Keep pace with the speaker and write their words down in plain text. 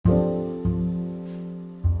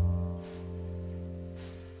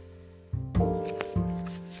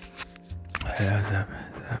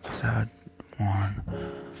Episode 1,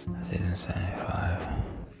 season 75.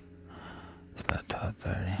 It's about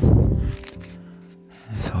 12:30.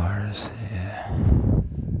 It's hard to see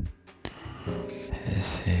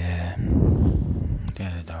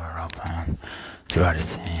get the door open. Throughout the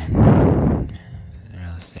team,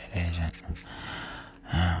 real estate agent.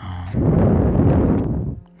 I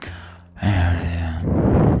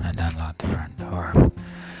done locked the front door.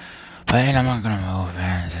 But I'm not gonna move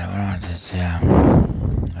in, so what I want to do,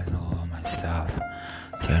 I move all my stuff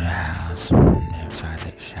to the house, so I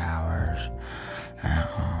take showers,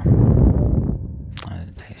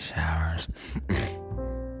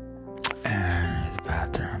 and his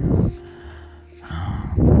bathroom,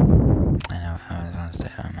 and I was gonna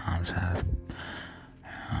stay at my mom's house,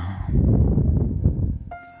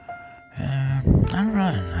 and I don't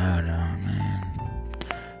really know though,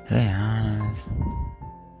 to be honest.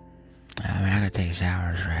 I could take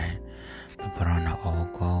showers, right? But put on the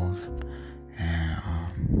old clothes,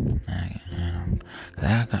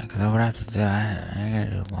 cause what I have to do, I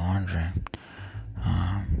gotta do laundry.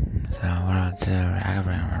 So what I'll do, I could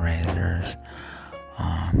bring my razors.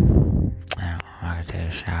 I could take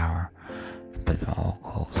a shower, put the old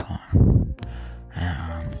clothes on,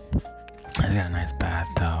 and it's got a nice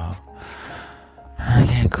bathtub. I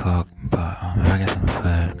can't cook, but if I get some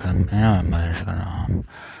food, cause my mother's gonna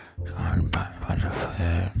buy a bunch of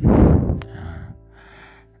food.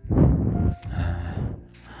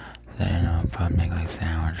 Probably make like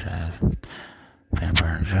sandwiches, peanut butter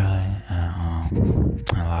and jelly,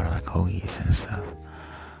 and a lot of like hoagies and stuff.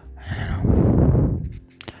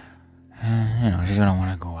 She's gonna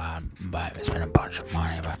want to go out and spend a bunch of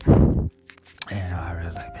money, but I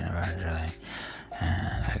really like peanut butter and jelly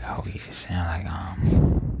and like hoagies,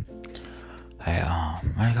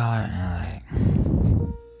 what do you call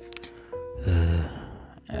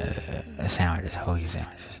it? Sandwiches, hoagie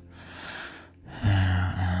sandwiches.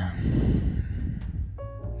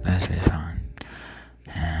 That's be fun.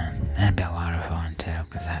 And it'd be a lot of fun too,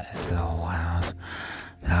 because it's the whole house.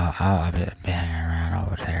 So I'll be hanging around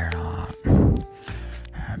over there a lot.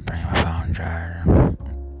 Bring my phone charger.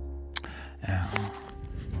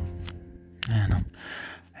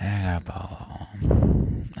 I got a bottle of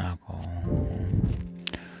alcohol.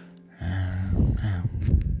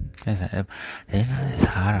 It's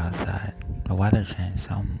hot outside. The weather changed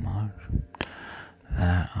so much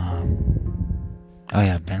that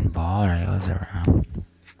Ben Baller, he was around.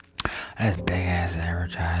 That's big ass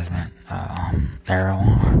advertisement.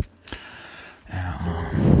 Everyone.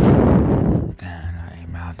 And I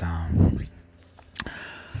emailed them.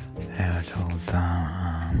 And I told them,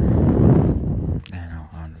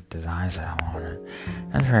 on the designs that I wanted.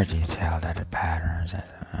 That's very detailed, that the patterns, that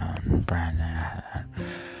branding,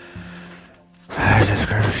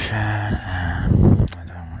 description, and I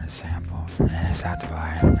don't want the samples, and it's out to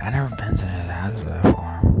buy. I never been to his house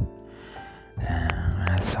before, and when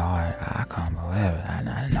I saw it, I couldn't believe it.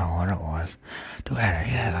 I didn't know what it was. Dude, he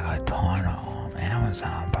had like a ton of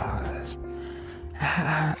Amazon boxes.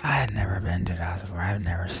 I had never been to the house before. I had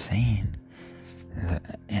never seen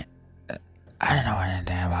it. I didn't know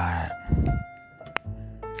anything about it.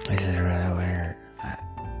 This is really weird.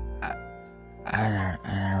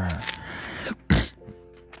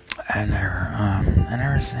 I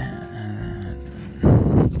never seen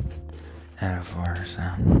that before, so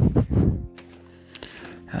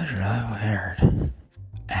that was really weird.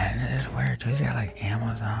 And it is weird too. He's got like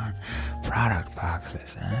Amazon product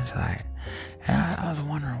boxes, and it's like, and I was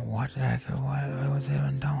wondering what it was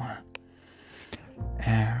even doing.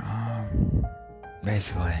 And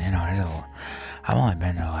basically, I've only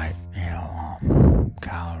been to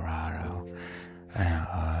Colorado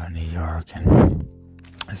and New York, and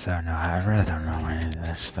so no, I really don't know any of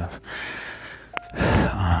that stuff.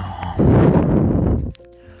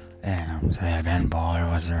 Ben Baller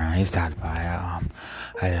was around. He stopped by.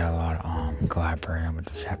 I did a lot of collaborating with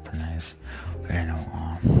the Japanese.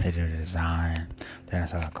 They do design. Then I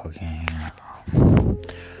started cooking.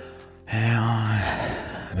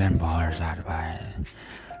 Ben Baller stopped by.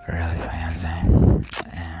 Really fancy.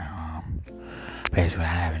 And basically,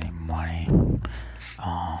 I didn't have any money.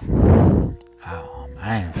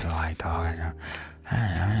 I didn't feel like talking to him.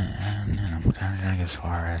 I'm trying to get as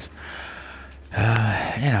far as,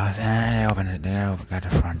 and they opened it, got the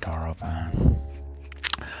front door open.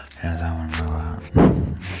 So I want to go out.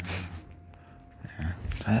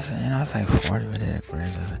 It's like 40, 50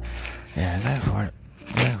 degrees. It's like 40,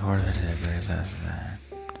 50 degrees.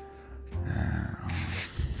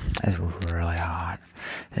 It's really hot.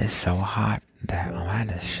 It's so hot that I had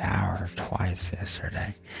to shower twice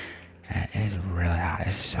yesterday. And it's really hot.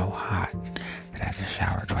 It's so hot that I have to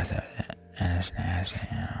shower twice a day. And it's nasty.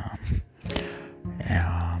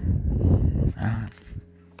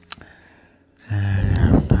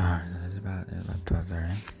 It's about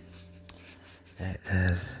 12:30. It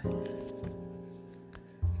is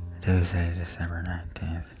Tuesday, December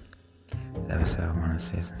 19th. It's episode 1 of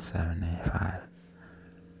season 75.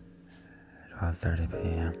 12:30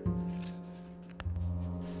 p.m.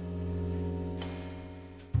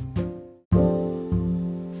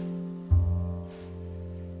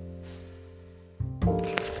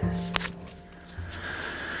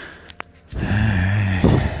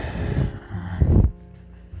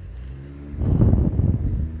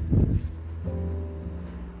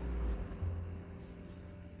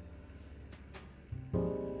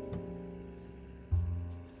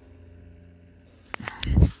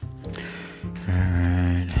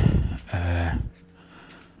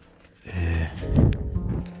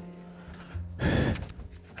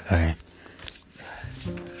 Okay.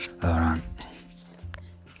 Hold on.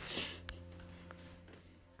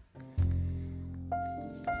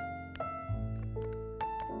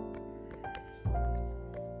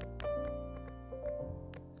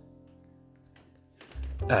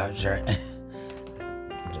 Oh, sure.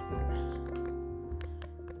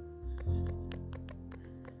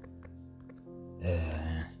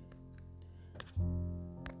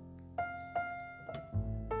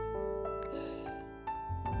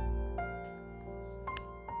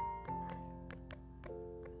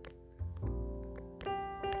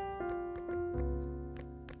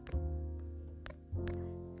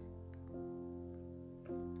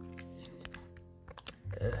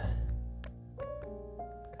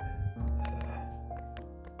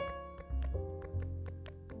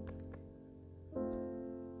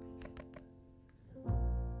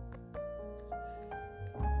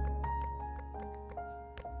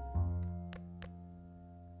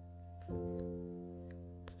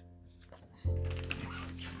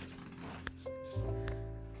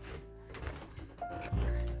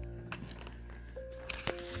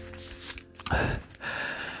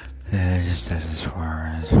 It just doesn't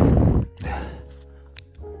swear as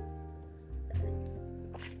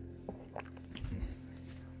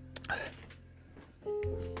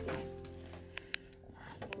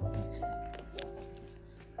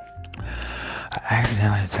I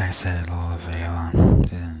accidentally texted Louisville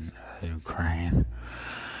in Ukraine,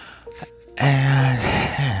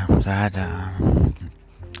 and so I had to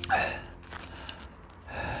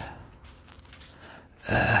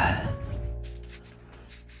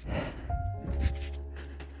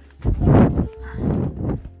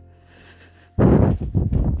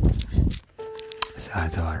so I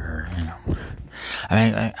told her, I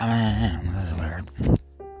mean, this is weird,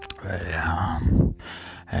 but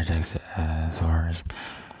I texted Soros.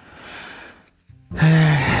 They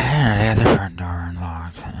had the front door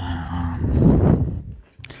unlocked,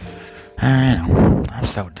 and I'm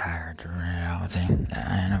so tired to reality.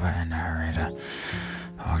 I ain't nobody in a hurry to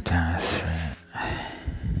walk down the street.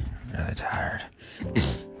 Really tired.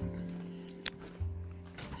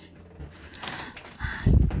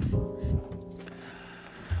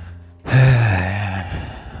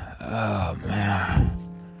 Oh man.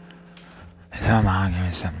 So mom gave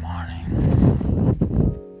me some money.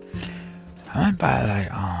 I might buy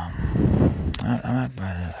I might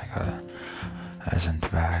buy some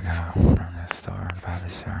tobacco from the store, probably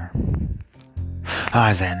store. Oh,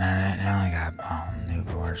 I said, no, they only got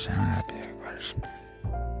Newports. They only got Newports.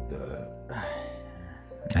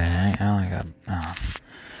 I only got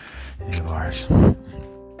Newports.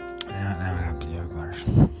 They only got Newports.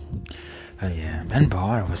 But yeah, Ben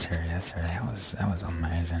Baller was here yesterday. That was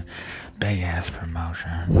amazing. Big ass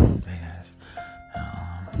promotion. Big ass.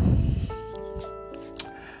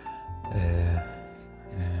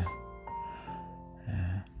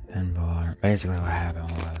 Ben Baller. Basically, what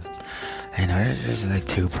happened was, there's just like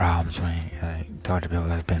two problems when you talk to people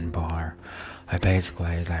like Ben Baller. Like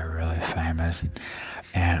basically, he's like really famous,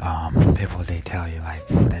 and people they tell you like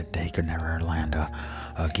that they could never land a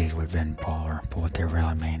gig with Ben Baller, but what they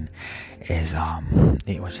really mean is what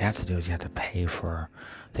you have to do is you have to pay for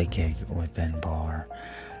the gig with Ben Baller,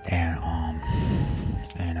 and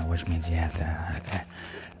which means you have to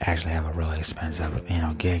actually have a really expensive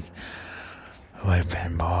gig with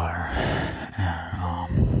Ben Baller,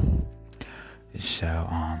 and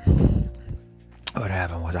what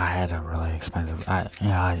happened was I had a really expensive, I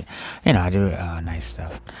do nice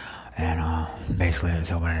stuff, and basically,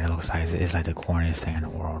 so what it looks like is like the corniest thing in the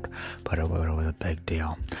world, but it was a big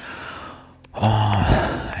deal.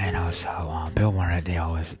 So people wanted, they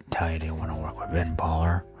always tell you they want to work with Ben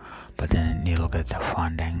Baller, but then you look at the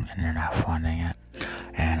funding, and they're not funding it,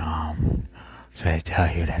 and so they tell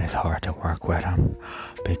you that it's hard to work with them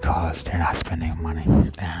because they're not spending money,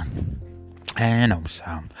 and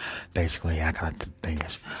so basically I got the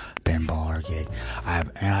biggest pinballer gig. I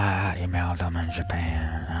emailed them in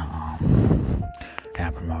Japan, and I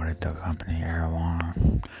promoted the company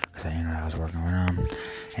E1S because I was working with them,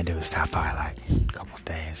 and they would stop by like a couple of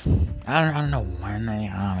days. I don't know when they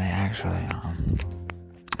actually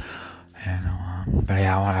but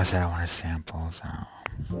yeah, I said I wanted samples,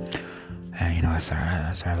 and I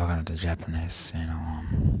started looking at the Japanese, they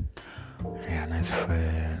got nice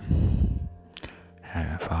food.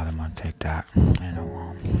 I followed them on TikTok,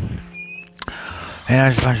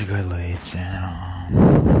 there's a bunch of good leads,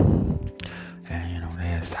 and they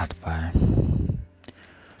had stopped by.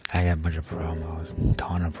 I got a bunch of promos,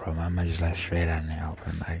 ton of promos. I'm just like straight out in the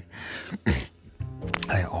open,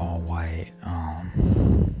 like all white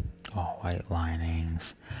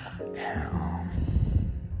linings,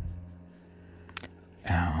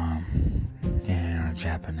 and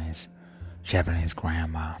Japanese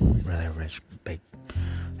grandma, really rich, big,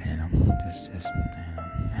 and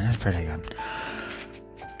it's pretty good.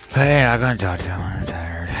 But I'm gonna talk to him. I'm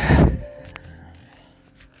tired.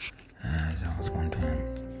 It's almost 1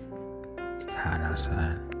 p.m. It's hot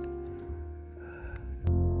outside.